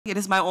It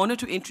is my honor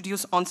to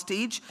introduce on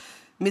stage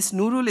Ms.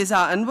 Nurul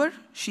Izzah Anwar.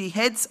 She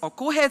heads or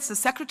co-heads the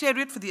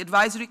Secretariat for the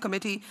Advisory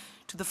Committee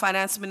to the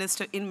Finance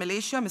Minister in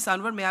Malaysia. Ms.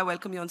 Anwar, may I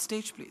welcome you on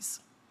stage,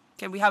 please?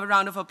 Can we have a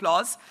round of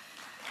applause?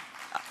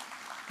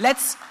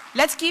 Let's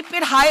keep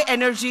it high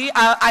energy.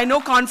 I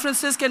know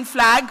conferences can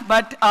flag,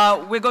 but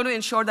we're going to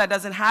ensure that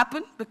doesn't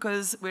happen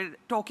because we're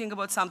talking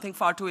about something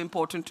far too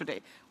important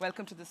today.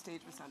 Welcome to the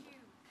stage, Ms. Anwar.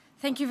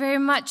 Thank you very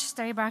much,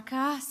 Stari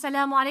Barka.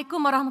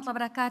 Assalamualaikum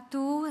warahmatullahi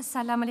wabarakatuh.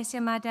 Salam Malaysia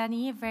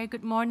Madani. Very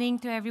good morning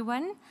to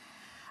everyone.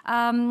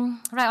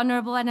 Right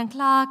Honourable Anand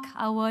Clark,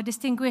 our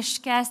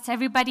distinguished guests,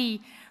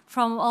 everybody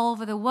from all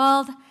over the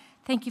world,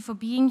 thank you for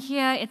being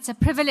here. It's a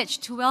privilege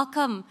to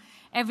welcome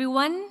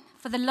everyone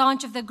for the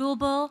launch of the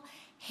Global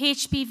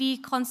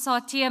HPV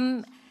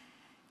Consortium.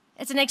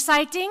 It's an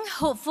exciting,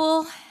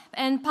 hopeful,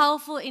 and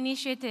powerful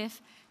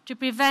initiative to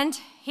prevent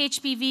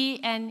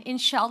HPV and,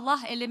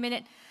 inshallah,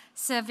 eliminate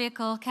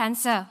cervical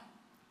cancer.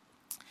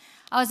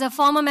 I was a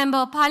former member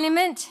of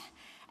parliament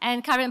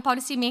and current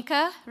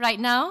policymaker right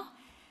now,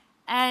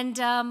 and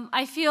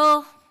I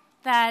feel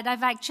that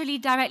I've actually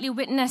directly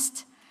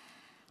witnessed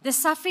the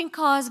suffering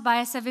caused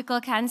by cervical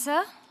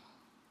cancer,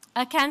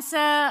 a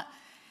cancer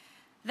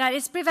that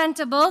is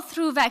preventable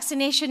through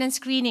vaccination and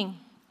screening,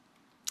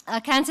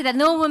 a cancer that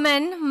no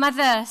woman,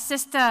 mother,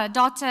 sister,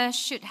 daughter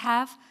should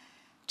have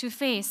to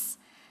face.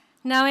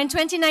 Now, in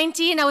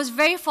 2019, I was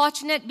very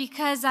fortunate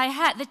because I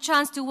had the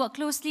chance to work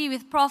closely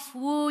with Prof.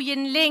 Wu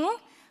Yin Ling,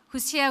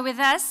 who's here with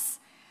us,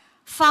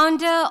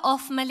 founder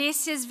of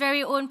Malaysia's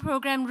very own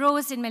program,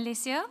 ROSE in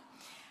Malaysia,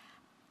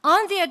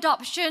 on the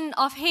adoption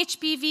of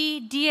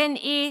HPV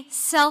DNA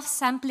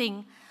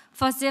self-sampling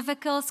for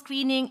cervical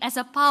screening as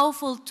a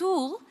powerful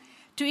tool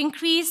to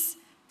increase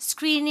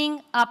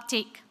screening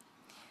uptake.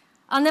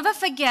 I'll never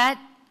forget,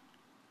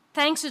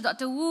 thanks to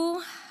Dr.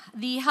 Wu,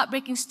 the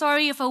heartbreaking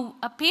story of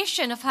a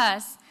patient of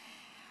hers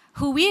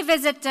who we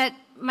visited,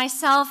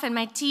 myself and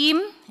my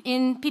team,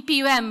 in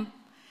PPUM,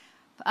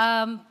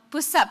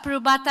 Pusat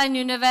Perubatan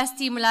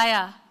University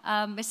Malaya.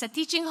 It's a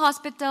teaching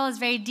hospital, it's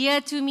very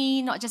dear to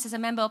me, not just as a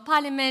member of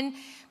parliament,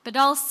 but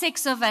all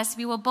 6 of us,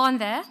 we were born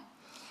there.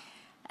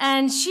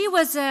 And she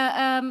was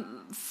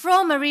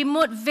from a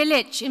remote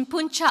village in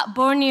Puncak,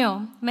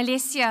 Borneo,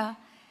 Malaysia.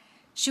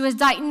 She was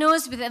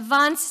diagnosed with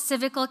advanced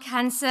cervical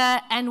cancer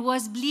and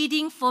was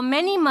bleeding for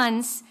many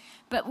months,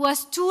 but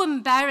was too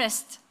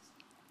embarrassed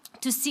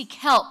to seek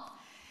help.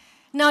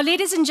 Now,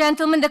 ladies and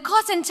gentlemen, the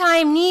cost and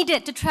time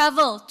needed to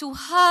travel to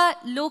her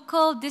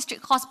local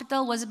district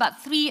hospital was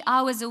about 3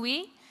 hours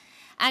away,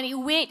 and it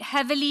weighed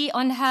heavily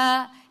on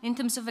her in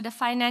terms of the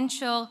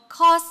financial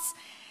costs.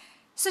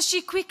 So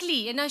she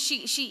quickly,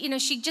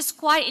 she just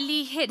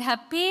quietly hid her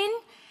pain.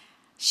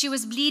 She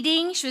was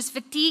bleeding, she was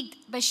fatigued,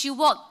 but she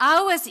walked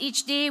hours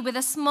each day with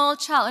a small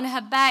child on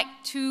her back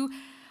to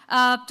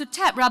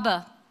tap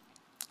rubber.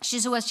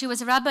 She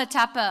was a rubber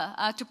tapper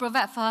to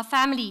provide for her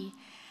family.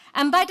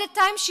 And by the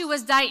time she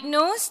was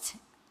diagnosed,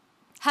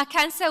 her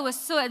cancer was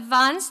so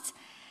advanced,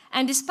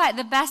 and despite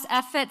the best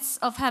efforts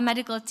of her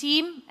medical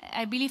team,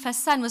 I believe her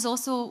son was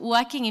also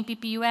working in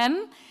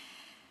PPUM,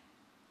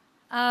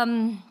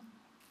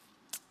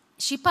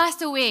 she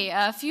passed away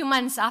a few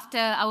months after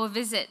our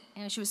visit.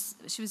 She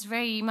was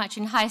very much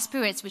in high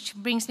spirits, which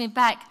brings me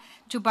back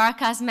to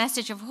Barka's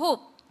message of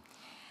hope.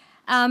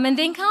 And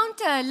the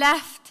encounter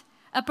left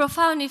a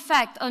profound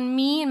effect on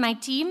me and my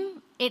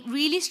team. It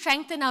really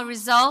strengthened our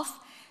resolve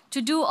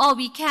to do all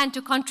we can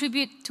to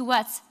contribute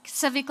towards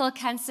cervical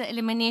cancer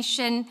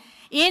elimination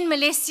in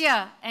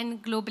Malaysia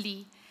and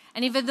globally.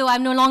 And even though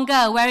I'm no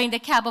longer wearing the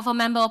cap of a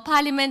member of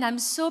parliament, I'm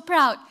so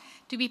proud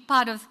to be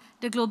part of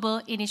the global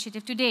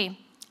initiative today.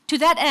 To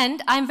that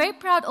end, I'm very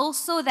proud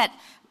also that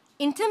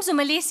in terms of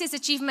Malaysia's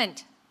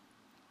achievement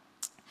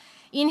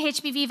in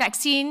HPV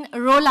vaccine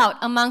rollout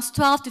amongst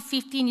 12 to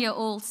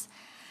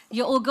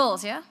 15-year-old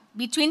girls,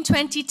 between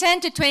 2010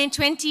 to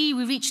 2020,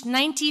 we reached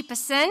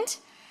 90%,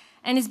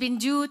 and it's been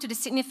due to the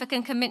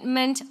significant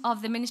commitment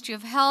of the Ministry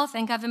of Health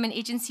and government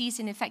agencies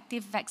in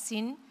effective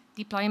vaccine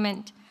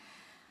deployment.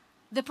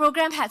 The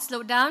program had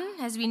slowed down,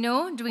 as we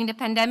know, during the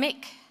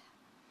pandemic,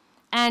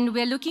 and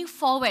we're looking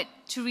forward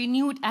to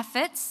renewed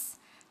efforts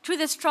through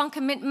the strong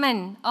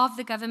commitment of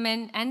the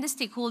government and the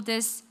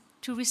stakeholders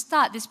to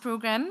restart this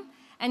program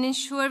and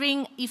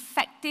ensuring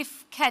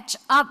effective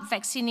catch-up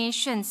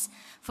vaccinations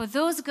for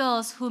those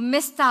girls who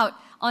missed out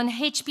on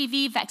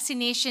HPV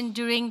vaccination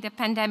during the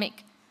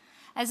pandemic.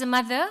 As a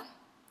mother,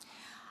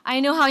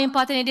 I know how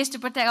important it is to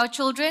protect our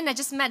children. I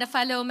just met a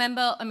current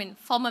member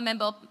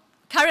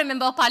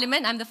of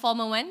parliament. I'm the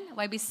former one,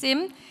 YB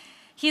Sim.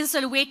 He's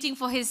sort of waiting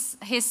for his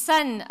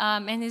son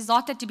and his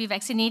daughter to be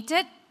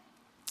vaccinated.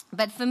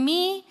 But for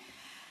me,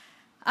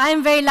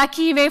 I'm very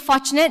lucky, very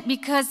fortunate,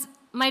 because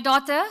my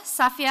daughter,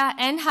 Safia,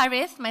 and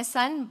Harith, my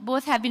son,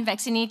 both have been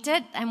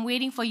vaccinated. I'm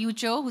waiting for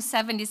Yujo, who's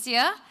 7 this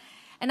year.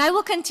 And I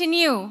will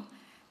continue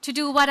to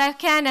do what I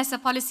can as a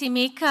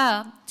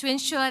policymaker to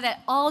ensure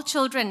that all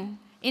children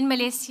in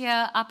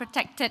Malaysia are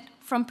protected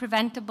from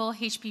preventable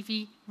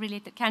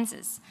HPV-related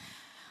cancers.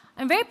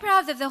 I'm very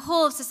proud of the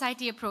whole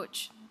society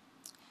approach.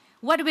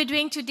 What we're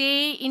doing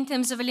today in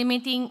terms of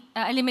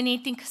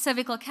eliminating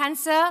cervical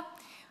cancer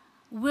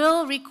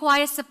will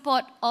require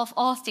support of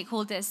all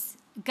stakeholders,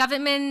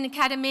 government,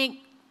 academic,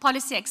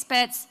 policy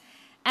experts,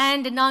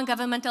 and the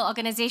non-governmental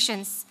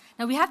organizations.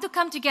 Now, we have to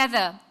come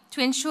together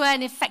to ensure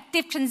an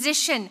effective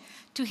transition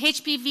to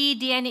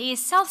HPV DNA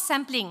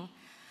self-sampling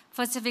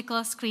for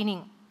cervical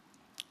screening.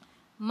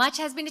 Much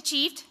has been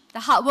achieved.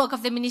 The hard work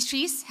of the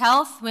ministries,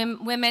 Health,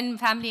 Women,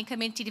 Family and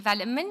Community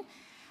Development,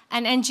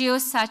 and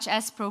NGOs such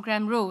as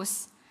Program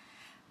ROSE.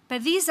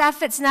 But these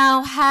efforts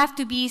now have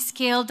to be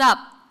scaled up,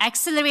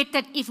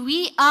 accelerated if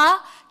we are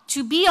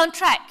to be on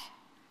track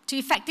to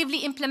effectively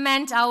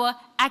implement our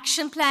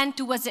action plan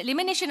towards the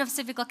elimination of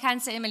cervical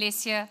cancer in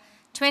Malaysia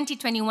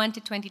 2021 to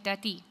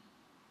 2030.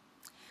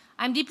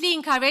 I'm deeply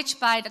encouraged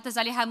by Dr.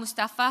 Zaliha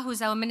Mustafa,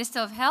 who's our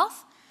Minister of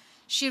Health.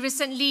 She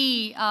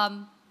recently,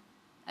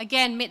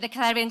 again, made the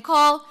clarion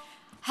call.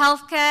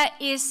 Healthcare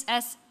is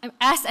as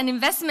an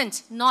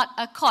investment, not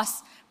a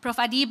cost. Prof.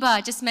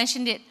 Adiba just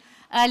mentioned it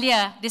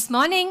earlier this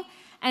morning.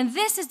 And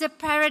this is the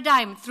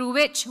paradigm through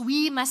which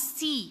we must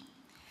see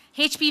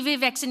HPV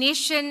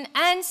vaccination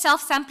and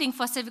self-sampling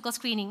for cervical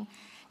screening.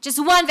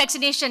 Just one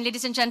vaccination,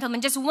 ladies and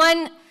gentlemen, just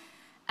one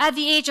at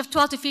the age of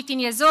 12 to 15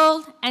 years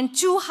old, and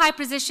 2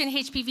 high-precision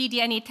HPV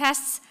DNA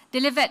tests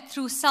delivered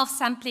through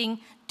self-sampling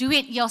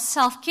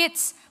do-it-yourself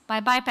kits by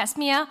bypass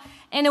smear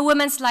in a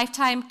woman's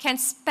lifetime can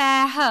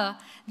spare her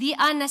the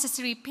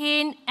unnecessary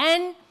pain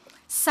and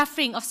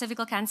suffering of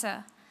cervical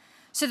cancer.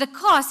 So the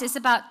cost is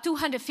about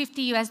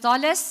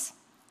 $250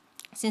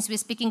 since we're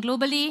speaking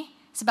globally.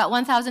 It's about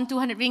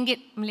 1,200 ringgit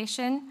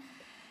Malaysian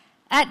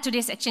at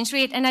today's exchange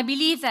rate. And I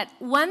believe that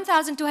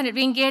 1,200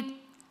 ringgit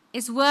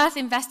is worth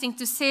investing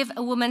to save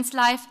a woman's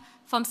life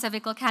from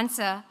cervical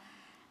cancer.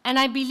 And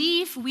I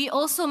believe we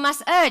also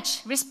must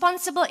urge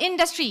responsible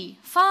industry,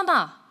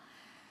 pharma,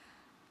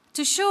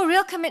 to show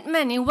real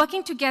commitment in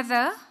working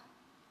together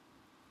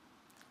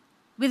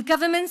with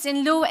governments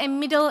in low and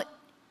middle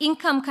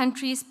income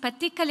countries,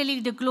 particularly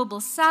the Global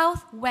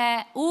South,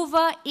 where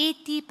over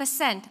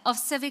 80% of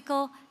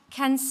cervical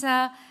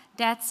cancer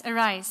deaths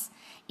arise,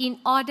 in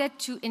order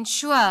to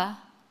ensure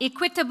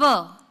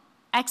equitable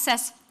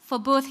access for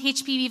both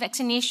HPV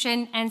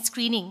vaccination and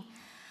screening.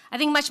 I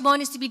think much more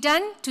needs to be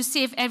done to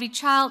save every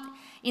child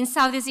in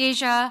Southeast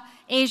Asia,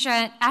 Asia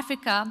and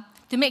Africa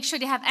to make sure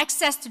they have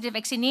access to the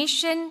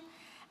vaccination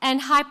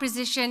and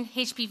high-precision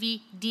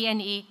HPV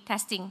DNA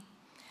testing.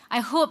 I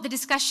hope the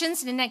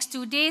discussions in the next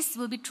 2 days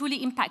will be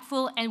truly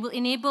impactful and will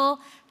enable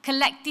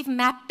collective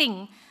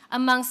mapping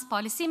amongst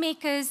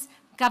policymakers,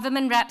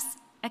 government reps,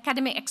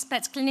 academic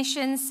experts,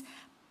 clinicians,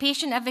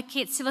 patient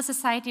advocates, civil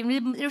society,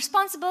 and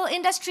responsible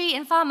industry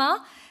and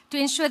pharma to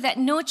ensure that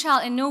no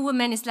child and no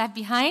woman is left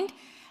behind,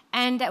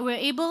 and that we're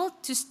able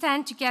to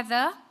stand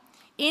together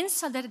in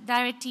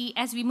solidarity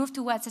as we move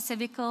towards a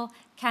cervical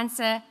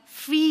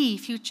cancer-free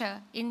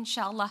future,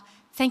 inshallah.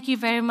 Thank you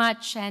very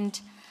much, and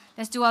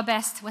let's do our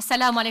best.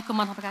 Wassalamu alaikum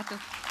warahmatullahi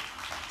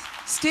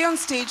wabarakatuh. Stay on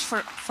stage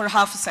for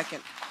half a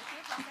second.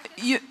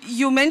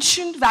 You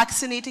mentioned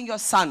vaccinating your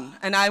son,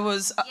 and I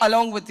was,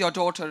 along with your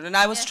daughter, and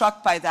I was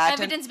struck by that.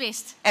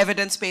 Evidence-based.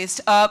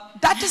 Evidence-based.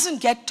 That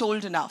doesn't get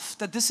told enough,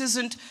 that this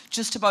isn't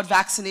just about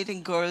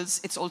vaccinating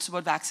girls, it's also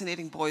about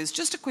vaccinating boys.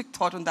 Just a quick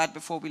thought on that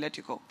before we let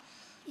you go.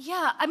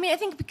 Yeah, I mean, I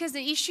think because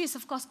the issue is,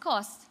 of course,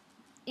 cost.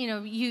 You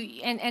know,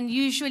 and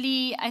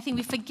usually, I think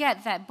we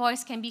forget that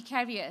boys can be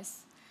carriers.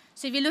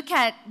 So if you look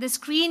at the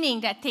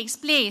screening that takes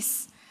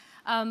place,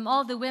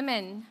 all the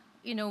women,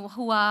 you know,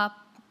 who are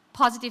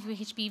positive with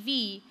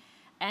HPV,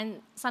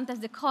 and sometimes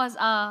the cause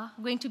are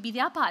going to be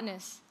their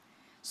partners.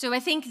 So I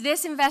think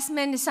this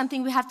investment is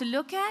something we have to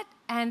look at,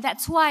 and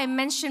that's why I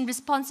mentioned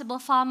responsible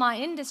pharma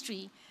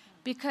industry,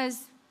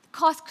 because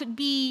cost could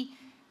be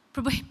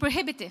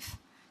prohibitive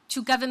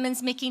to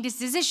governments making this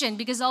decision,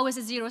 because always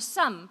a zero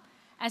sum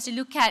as you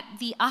look at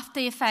the after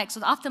effects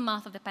or the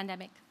aftermath of the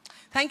pandemic.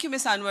 Thank you,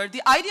 Ms. Anwar.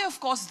 The idea, of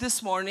course,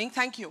 this morning,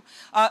 thank you.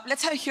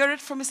 Let's hear it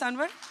from Ms.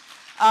 Anwar.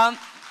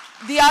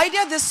 The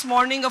idea this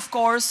morning, of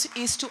course,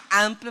 is to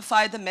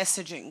amplify the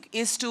messaging,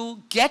 is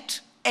to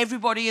get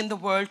everybody in the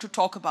world to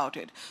talk about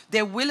it.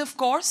 There will, of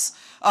course,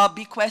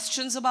 be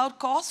questions about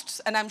costs,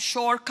 and I'm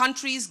sure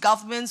countries,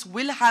 governments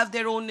will have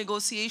their own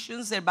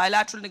negotiations, their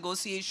bilateral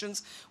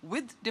negotiations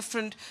with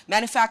different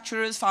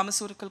manufacturers,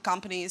 pharmaceutical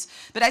companies.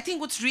 But I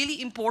think what's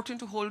really important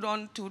to hold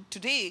on to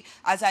today,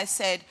 as I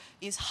said,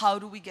 is how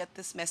do we get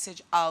this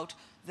message out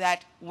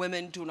that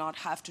women do not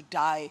have to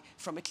die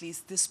from at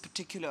least this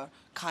particular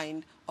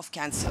kind of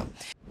cancer.